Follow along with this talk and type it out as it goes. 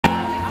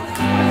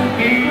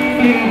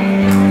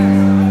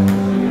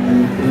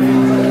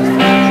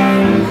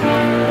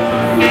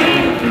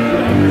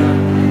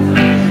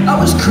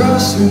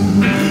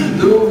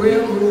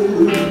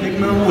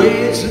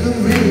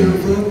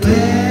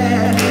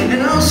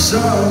saw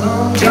a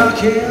long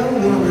dark-haired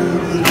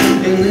woman,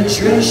 and the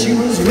dress she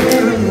was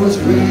wearing was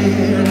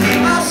red.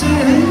 I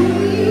said,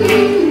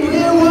 hey,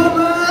 red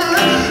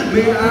woman,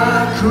 may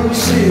I come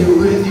sit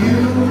with you?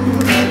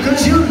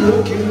 Cause you're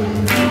looking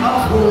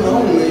awful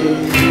lonely,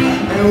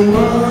 and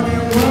one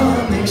and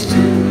one makes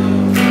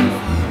two.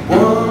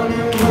 One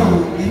and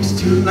one makes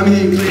two. Let me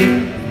hear you clear.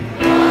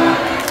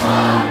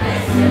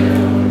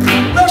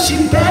 Well, she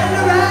batted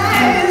her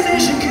eyes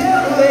and she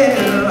cut away,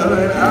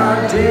 and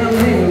I damn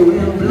near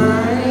went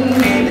blind.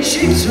 And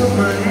she took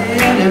my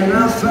hand and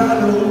I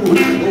followed.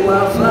 Oh,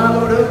 I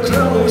followed her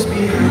close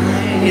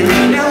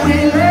behind. Now we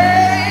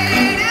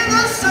laid in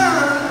the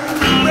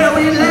sun, where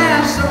we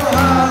laughed so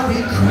hard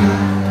we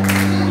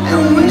cried.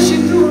 And when she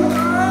threw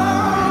her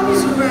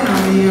arms around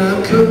me, I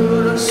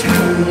could have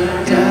sworn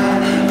I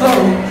died.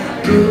 Oh,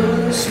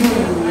 could have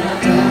sworn I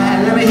died.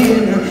 Let me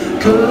hear you.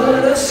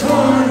 Could have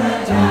sworn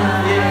I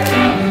died.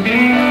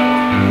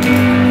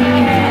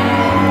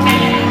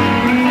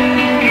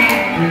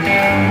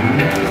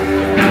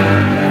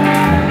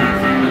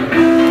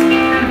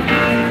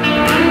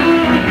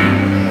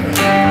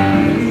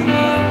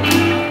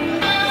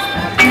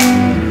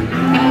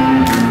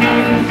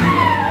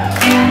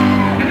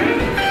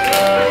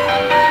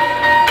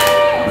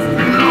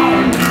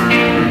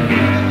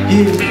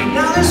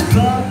 Now this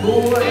part,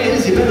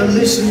 boys, you better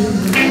listen.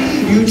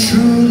 You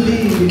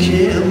truly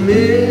can't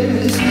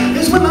miss.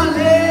 It's when my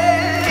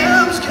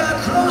lips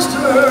got close to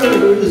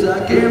hers,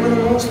 I gave her the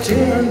most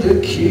tender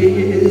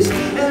kiss.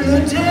 And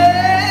the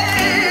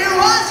day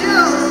was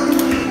young,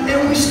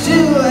 and we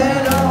still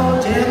had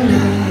all damn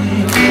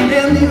night.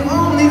 And the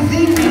only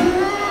thing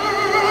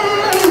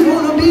I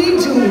wanna be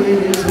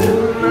doing is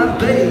holding my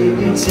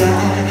baby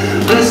tight.